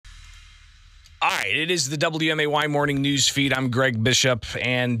All right, it is the WMAY morning news feed. I'm Greg Bishop,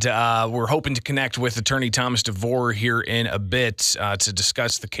 and we're hoping to connect with attorney Thomas DeVore here in a bit to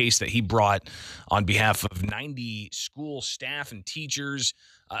discuss the case that he brought on behalf of 90 school staff and teachers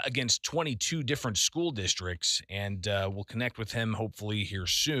against 22 different school districts. And we'll connect with him hopefully here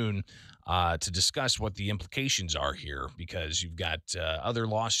soon to discuss what the implications are here, because you've got other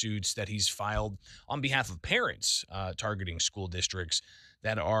lawsuits that he's filed on behalf of parents targeting school districts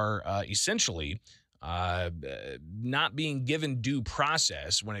that are essentially not being given due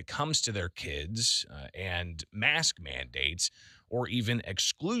process when it comes to their kids and mask mandates or even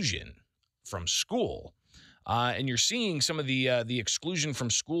exclusion from school. And you're seeing some of the exclusion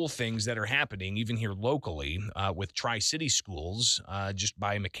from school things that are happening even here locally with Tri-City schools just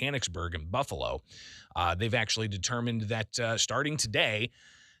by Mechanicsburg and Buffalo. They've actually determined that starting today,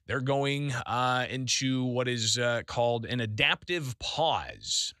 they're going into what is called an adaptive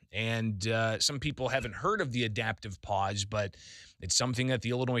pause. And some people haven't heard of the adaptive pause, but it's something that the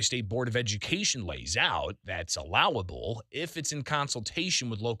Illinois State Board of Education lays out that's allowable if it's in consultation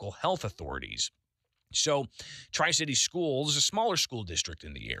with local health authorities. So Tri-City Schools, a smaller school district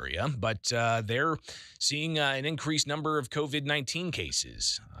in the area, but they're seeing an increased number of COVID-19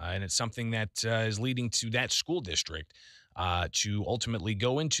 cases. And it's something that is leading to that school district to ultimately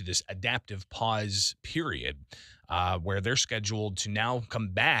go into this adaptive pause period where they're scheduled to now come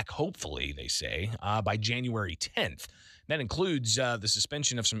back, hopefully, they say, by January 10th. That includes the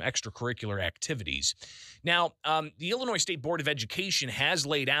suspension of some extracurricular activities. Now, the Illinois State Board of Education has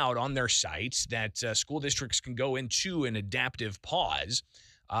laid out on their site that school districts can go into an adaptive pause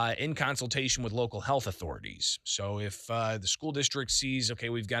in consultation with local health authorities. So if the school district sees, okay,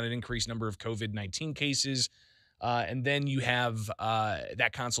 we've got an increased number of COVID-19 cases, and then you have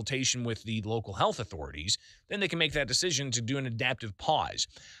that consultation with the local health authorities, then they can make that decision to do an adaptive pause.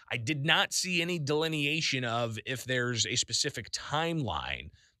 I did not see any delineation of if there's a specific timeline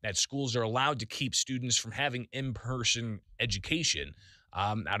that schools are allowed to keep students from having in-person education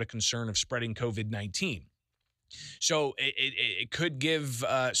out of concern of spreading COVID-19. So it could give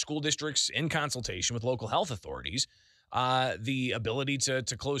school districts in consultation with local health authorities the ability to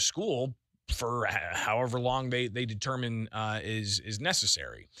close school for however long they determine is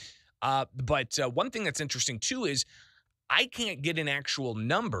necessary. But one thing that's interesting, too, is I can't get an actual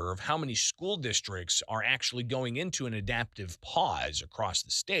number of how many school districts are actually going into an adaptive pause across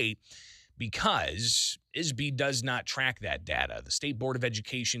the state because ISB does not track that data. The State Board of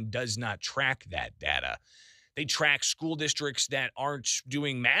Education does not track that data. They track school districts that aren't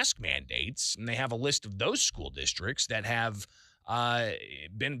doing mask mandates, and they have a list of those school districts that have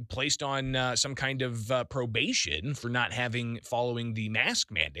been placed on some kind of probation for not following the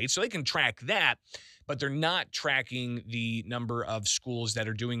mask mandate. So they can track that, but they're not tracking the number of schools that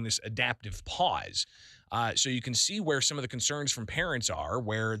are doing this adaptive pause. So you can see where some of the concerns from parents are,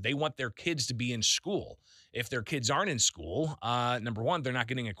 where they want their kids to be in school. If their kids aren't in school, number one, they're not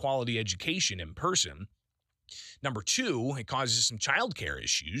getting a quality education in person. Number two, it causes some childcare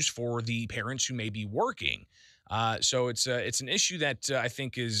issues for the parents who may be working. So it's an issue that I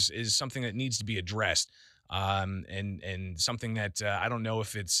think is something that needs to be addressed, and something that I don't know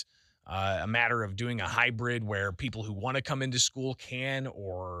if it's a matter of doing a hybrid where people who want to come into school can,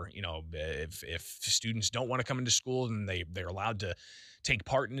 or if students don't want to come into school, then they're allowed to take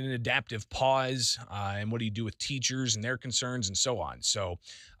part in an adaptive pause, and what do you do with teachers and their concerns and so on. So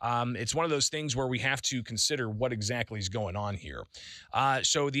it's one of those things where we have to consider what exactly is going on here.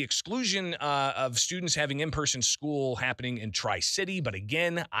 So the exclusion of students having in-person school happening in Tri-City, but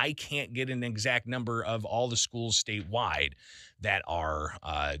again, I can't get an exact number of all the schools statewide that are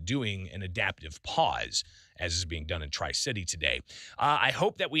doing an adaptive pause, as is being done in Tri-City today. I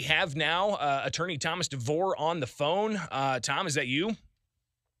hope that we have now attorney Thomas DeVore on the phone. Tom, is that you?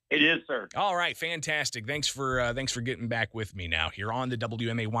 It is, sir. All right, fantastic. Thanks for getting back with me now here on the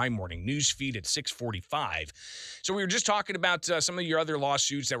WMAY morning news feed at 6:45. So we were just talking about some of your other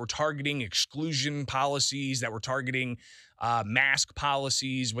lawsuits that were targeting exclusion policies, that were targeting mask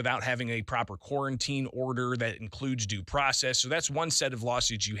policies without having a proper quarantine order that includes due process. So that's one set of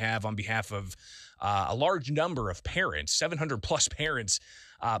lawsuits you have on behalf of a large number of parents, 700 plus parents,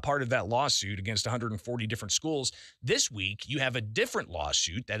 part of that lawsuit against 140 different schools. This week, you have a different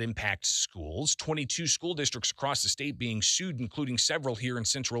lawsuit that impacts schools, 22 school districts across the state being sued, including several here in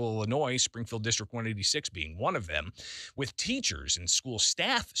central Illinois, Springfield District 186 being one of them, with teachers and school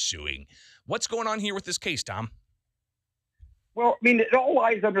staff suing. What's going on here with this case, Tom? Well, I mean, it all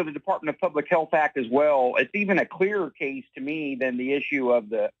lies under the Department of Public Health Act as well. It's even a clearer case to me than the issue of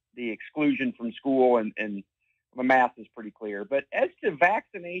the exclusion from school, and the math is pretty clear. But as to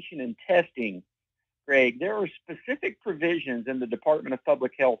vaccination and testing, Greg, there are specific provisions in the Department of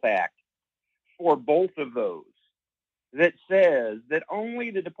Public Health Act for both of those that says that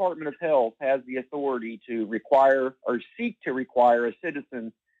only the Department of Health has the authority to require or seek to require a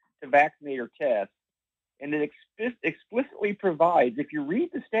citizen to vaccinate or test. And it explicitly provides, if you read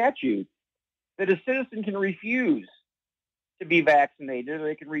the statute, that a citizen can refuse to be vaccinated or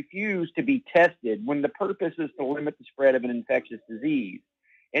they can refuse to be tested when the purpose is to limit the spread of an infectious disease.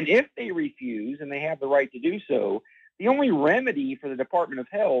 And if they refuse, and they have the right to do so, the only remedy for the Department of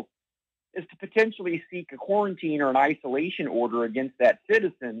Health is to potentially seek a quarantine or an isolation order against that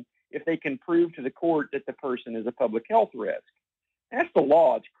citizen if they can prove to the court that the person is a public health risk. That's the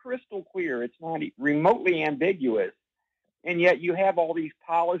law. It's crystal clear. It's not remotely ambiguous. And yet you have all these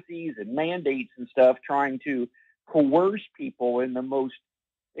policies and mandates and stuff trying to coerce people in the most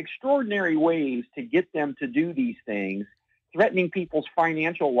extraordinary ways to get them to do these things, threatening people's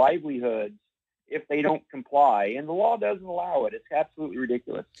financial livelihoods if they don't comply. And the law doesn't allow it. It's absolutely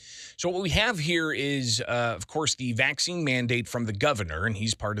ridiculous. So what we have here is, of course, the vaccine mandate from the governor, and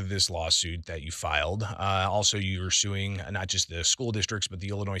he's part of this lawsuit that you filed. Also, you're suing not just the school districts, but the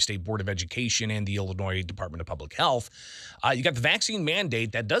Illinois State Board of Education and the Illinois Department of Public Health. You got the vaccine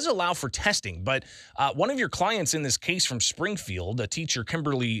mandate that does allow for testing, but one of your clients in this case from Springfield, a teacher,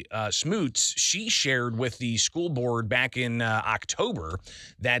 Kimberly Smoots, she shared with the school board back in October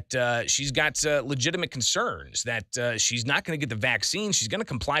that she's got legitimate concerns that she's not going to get the vaccine. She's going to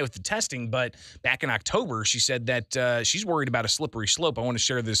comply with the testing, but back in October, she said that she's worried about a slippery slope. I want to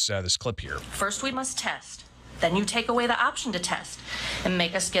share this clip here. First, we must test. Then you take away the option to test and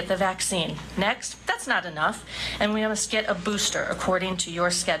make us get the vaccine. Next, that's not enough, and we must get a booster according to your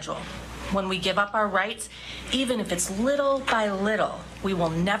schedule. When we give up our rights, even if it's little by little, we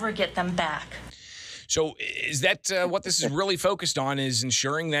will never get them back. So is that what this is really focused on, is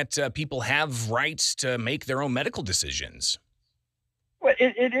ensuring that people have rights to make their own medical decisions? Well,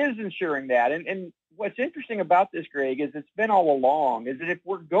 it is ensuring that. And what's interesting about this, Greg, is it's been all along, is that if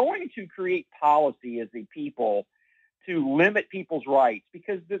we're going to create policy as a people to limit people's rights,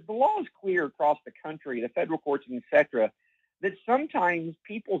 because the law is clear across the country, the federal courts, and et cetera, that sometimes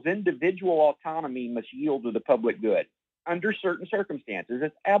people's individual autonomy must yield to the public good under certain circumstances.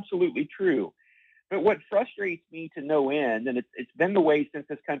 It's absolutely true. But what frustrates me to no end, and it's been the way since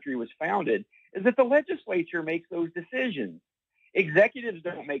this country was founded, is that the legislature makes those decisions. Executives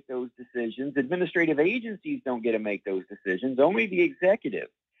don't make those decisions. Administrative agencies don't get to make those decisions. Only the executive.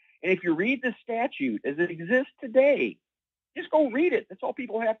 And if you read the statute as it exists today, just go read it. That's all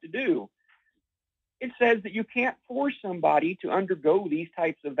people have to do. It says that you can't force somebody to undergo these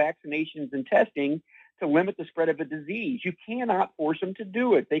types of vaccinations and testing to limit the spread of a disease. You cannot force them to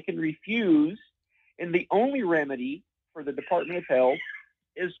do it. They can refuse. And the only remedy for the Department of Health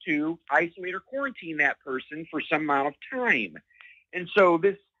is to isolate or quarantine that person for some amount of time. And so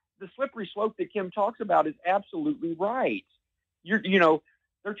the slippery slope that Kim talks about is absolutely right. They're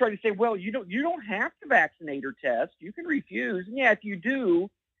trying to say, well, you don't have to vaccinate or test. You can refuse. And yeah, if you do,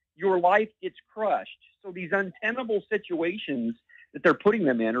 your life gets crushed. So these untenable situations that they're putting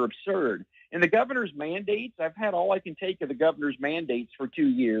them in are absurd. And the governor's mandates, I've had all I can take of the governor's mandates for 2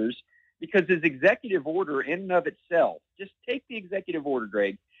 years, because his executive order in and of itself, just take the executive order,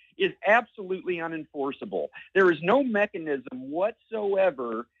 Greg, is absolutely unenforceable. There is no mechanism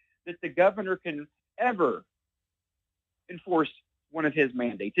whatsoever that the governor can ever enforce one of his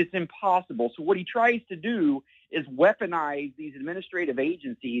mandates. It's impossible. So what he tries to do is weaponize these administrative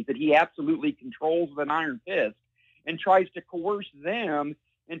agencies that he absolutely controls with an iron fist and tries to coerce them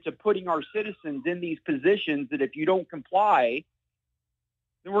into putting our citizens in these positions that if you don't comply,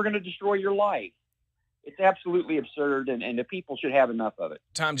 then we're going to destroy your life. It's absolutely absurd, and the people should have enough of it.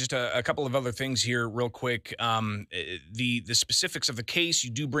 Tom, just a couple of other things here real quick. The specifics of the case,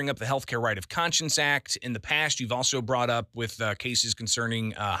 you do bring up the Healthcare Right of Conscience Act. In the past, you've also brought up with cases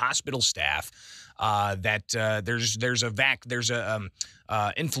concerning hospital staff that there's a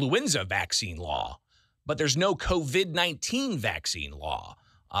influenza vaccine law, but there's no COVID-19 vaccine law.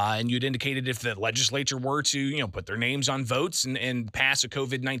 And you'd indicated if the legislature were to, put their names on votes and pass a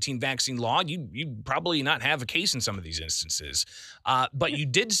COVID-19 vaccine law, you'd probably not have a case in some of these instances. But you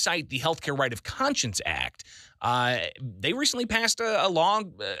did cite the Healthcare Right of Conscience Act. They recently passed a law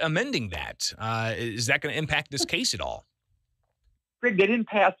amending that. Is that going to impact this case at all? Greg, they didn't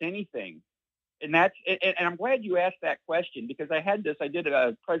pass anything. And I'm glad you asked that question, because I did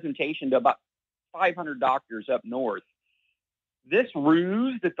a presentation to about 500 doctors up north. This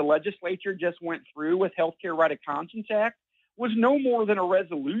ruse that the legislature just went through with Healthcare Right of Conscience Act was no more than a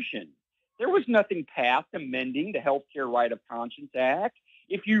resolution. There was nothing passed amending the Healthcare Right of Conscience Act.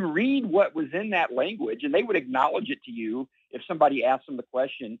 if you read what was in that language, and they would acknowledge it to you if somebody asked them the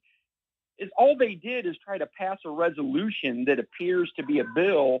question, is all they did is try to pass a resolution that appears to be a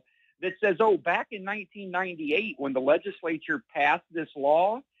bill that says, oh, back in 1998, when the legislature passed this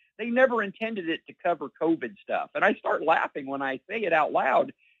law, they never intended it to cover COVID stuff. And I start laughing when I say it out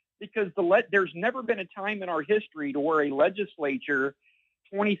loud, because there's never been a time in our history to where a legislature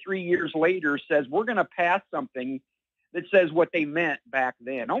 23 years later says, we're going to pass something that says what they meant back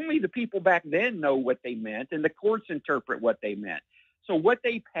then. Only the people back then know what they meant, and the courts interpret what they meant. So what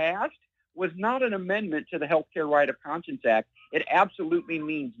they passed was not an amendment to the Healthcare Right of Conscience Act. It absolutely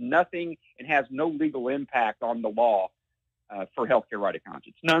means nothing and has no legal impact on the law for healthcare right of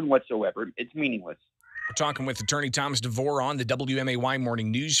conscience. None whatsoever. It's meaningless. We're talking with attorney Thomas DeVore on the WMAY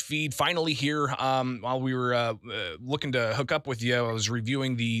morning news feed. Finally here, while we were looking to hook up with you, I was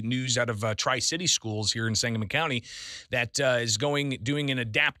reviewing the news out of Tri-City Schools here in Sangamon County that is doing an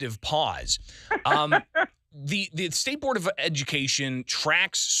adaptive pause. The State Board of Education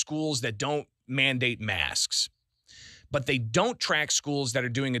tracks schools that don't mandate masks, but they don't track schools that are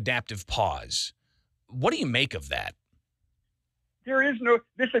doing adaptive pause. What do you make of that? There is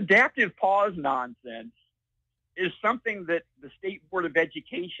this adaptive pause nonsense is something that the State Board of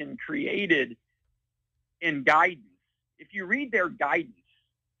Education created in guidance. If you read their guidance,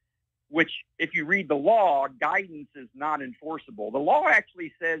 which if you read the law, guidance is not enforceable. The law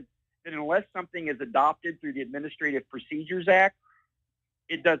actually says that unless something is adopted through the Administrative Procedures Act,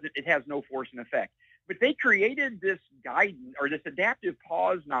 it has no force and effect. But they created this guidance or this adaptive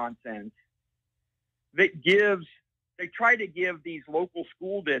pause nonsense that they try to give these local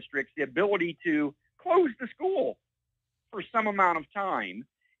school districts the ability to close the school for some amount of time,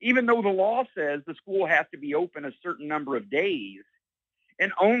 even though the law says the school has to be open a certain number of days.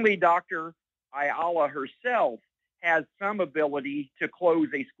 And only Dr. Ayala herself has some ability to close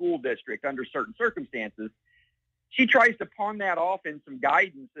a school district under certain circumstances. She tries to pawn that off in some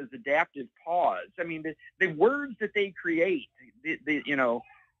guidance as adaptive pause. I mean, the words that they create,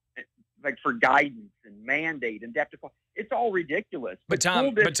 like for guidance and mandate and adaptive pause, it's all ridiculous. But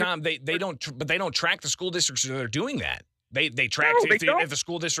Tom, they don't track the school districts that are doing that. They track if the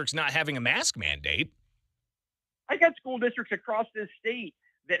school district's not having a mask mandate. I got school districts across this state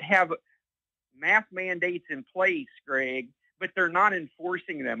that have mask mandates in place, Greg, but they're not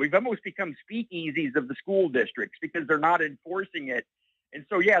enforcing them. We've almost become speakeasies of the school districts because they're not enforcing it. And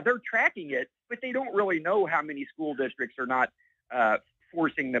so, yeah, they're tracking it, but they don't really know how many school districts are not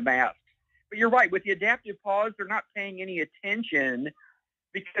forcing the masks. But you're right. With the adaptive pause, they're not paying any attention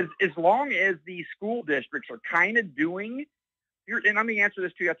because as long as these school districts are kind of doing here, and let me answer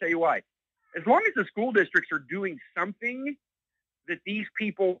this to you. I'll tell you why. As long as the school districts are doing something that these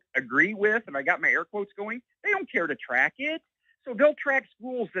people agree with, and I got my air quotes going, they don't care to track it. So they'll track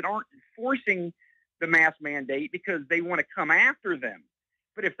schools that aren't enforcing the mask mandate because they want to come after them.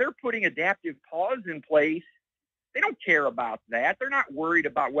 But if they're putting adaptive pause in place, they don't care about that. They're not worried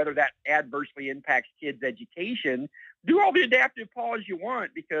about whether that adversely impacts kids' education. Do all the adaptive pause you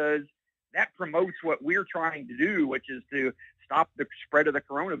want because that promotes what we're trying to do, which is to stop the spread of the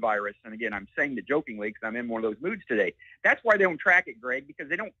coronavirus. And again, I'm saying that jokingly because I'm in one of those moods today. That's why they don't track it, Greg, because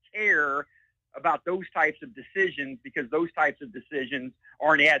they don't care about those types of decisions because those types of decisions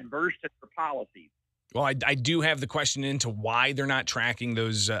aren't adverse to their policies. Well, I do have the question into why they're not tracking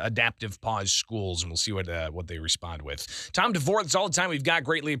those adaptive pause schools, and we'll see what they respond with. Tom DeVore, that's all the time we've got.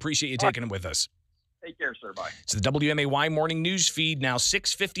 Greatly appreciate you taking it with us. Take care, sir. Bye. It's the WMAY morning news feed, now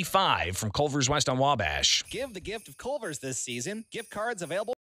 6:55 from Culver's West on Wabash. Give the gift of Culver's this season. Gift cards available.